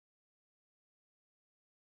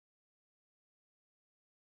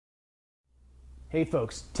Hey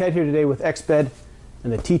folks, Ted here today with Exped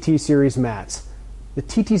and the TT Series mats. The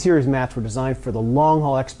TT Series mats were designed for the long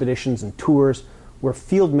haul expeditions and tours where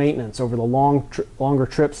field maintenance over the longer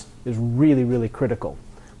trips is really critical.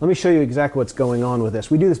 Let me show you exactly what's going on with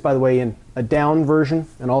this. We do this, by the way, in a down version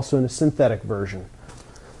and also in a synthetic version.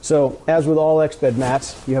 So as with all Exped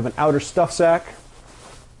mats, you have an outer stuff sack.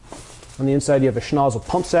 On the inside you have a schnozzle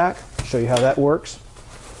pump sack. I'll show you how that works.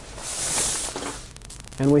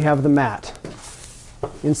 And we have the mat.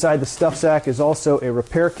 Inside the stuff sack is also a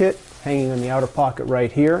repair kit hanging in the outer pocket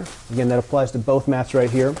right here. Again, that applies to both mats right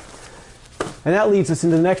here. And that leads us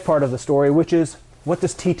into the next part of the story, which is, what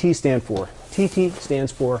does TT stand for? TT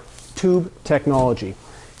stands for tube technology.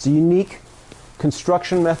 It's a unique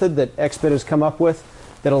construction method that Exped has come up with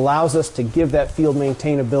that allows us to give that field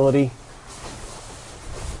maintainability,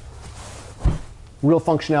 real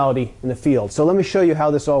functionality in the field. So let me show you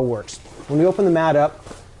how this all works. When we open the mat up,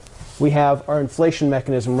 we have our inflation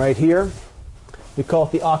mechanism right here. We call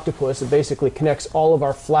it the octopus. It basically connects all of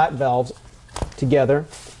our flat valves together.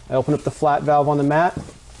 I open up the flat valve on the mat,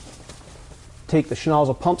 take the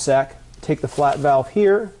schnozzle pump sack, take the flat valve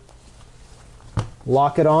here,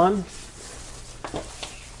 lock it on, and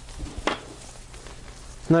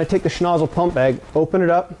then I take the schnozzle pump bag, open it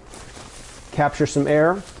up, capture some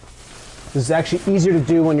air. This is actually easier to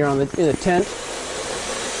do when you're in a tent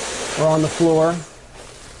or on the floor.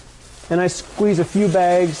 And I squeeze a few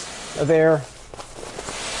bags of air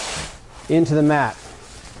into the mat.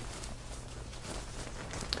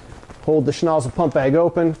 Hold the schnozzle pump bag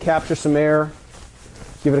open, capture some air,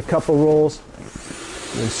 give it a couple rolls,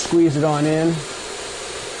 and then squeeze it on in.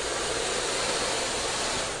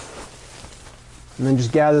 And then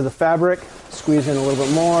just gather the fabric, squeeze in a little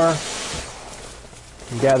bit more,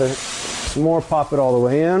 and gather some more, pop it all the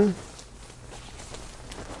way in.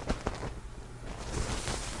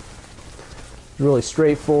 Really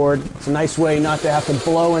straightforward. It's a nice way not to have to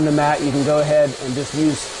blow in the mat. You can go ahead and just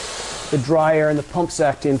use the dry air in the pump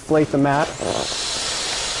sack to inflate the mat.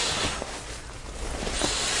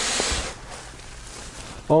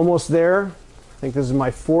 Almost there. I think this is my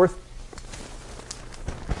fourth.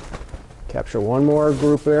 Capture one more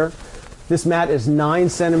group there. This mat is 9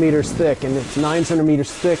 centimeters thick, and it's 9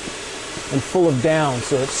 centimeters thick and full of down,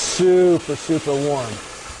 so it's super warm.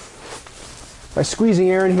 By squeezing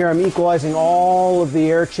air in here, I'm equalizing all of the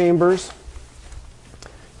air chambers.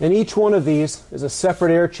 And each one of these is a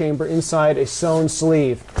separate air chamber inside a sewn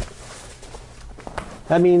sleeve.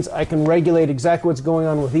 That means I can regulate exactly what's going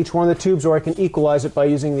on with each one of the tubes, or I can equalize it by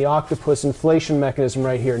using the octopus inflation mechanism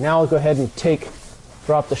right here. Now I'll go ahead and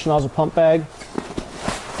drop the schnozzle pump bag,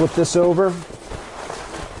 flip this over,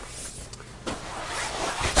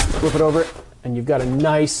 flip it over, and you've got a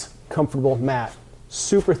nice, comfortable mat.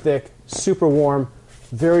 Super thick, super warm,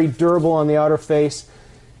 very durable on the outer face.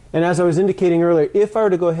 And as I was indicating earlier, if I were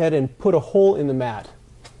to go ahead and put a hole in the mat,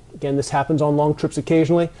 again, this happens on long trips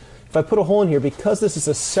occasionally, if I put a hole in here, because this is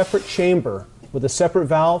a separate chamber with a separate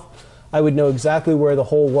valve, I would know exactly where the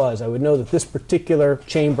hole was. I would know that this particular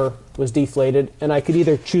chamber was deflated, and I could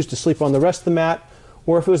either choose to sleep on the rest of the mat,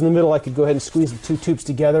 or if it was in the middle, I could go ahead and squeeze the two tubes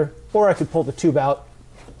together, or I could pull the tube out,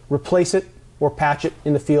 replace it, or patch it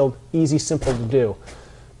in the field. Easy, simple to do.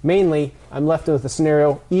 Mainly, I'm left with a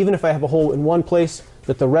scenario, even if I have a hole in one place,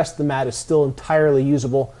 that the rest of the mat is still entirely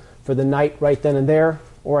usable for the night right then and there,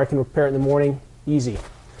 or I can repair it in the morning. Easy.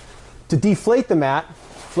 To deflate the mat,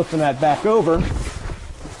 flip the mat back over.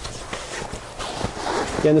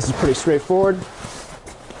 Again, this is pretty straightforward.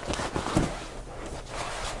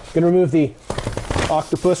 I'm going to remove the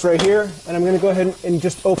octopus right here, and I'm going to go ahead and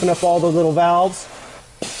just open up all the little valves.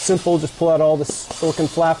 Simple, just pull out all the silicone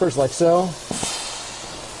flappers like so.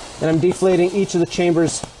 And I'm deflating each of the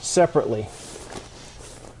chambers separately.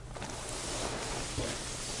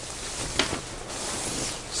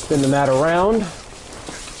 Spin the mat around.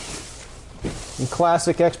 In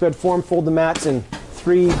classic Exped form, fold the mats in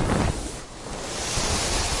three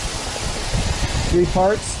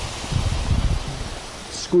parts.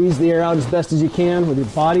 Squeeze the air out as best as you can with your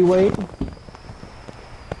body weight.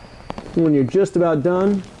 When you're just about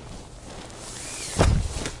done,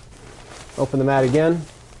 open the mat again,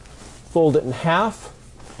 fold it in half,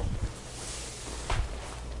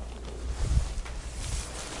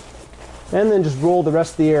 and then just roll the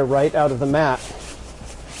rest of the air right out of the mat.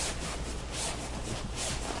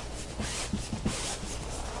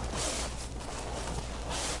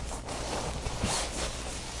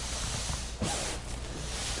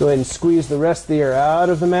 Go ahead and squeeze the rest of the air out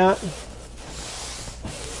of the mat.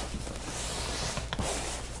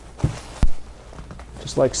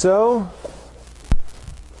 Just like so.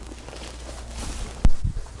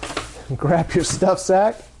 grab your stuff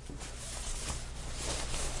sack.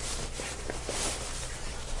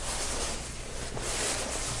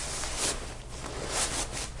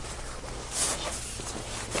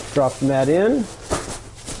 Drop the mat in.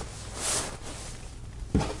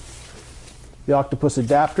 The octopus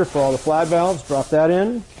adapter for all the flat valves, drop that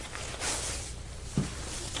in.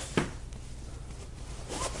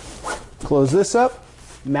 Close this up.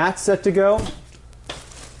 Mat's set to go.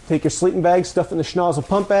 Take your sleeping bag, stuff in the schnozzle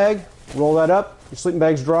pump bag, roll that up. Your sleeping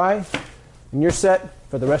bag's dry, and you're set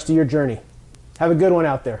for the rest of your journey. Have a good one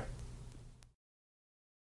out there.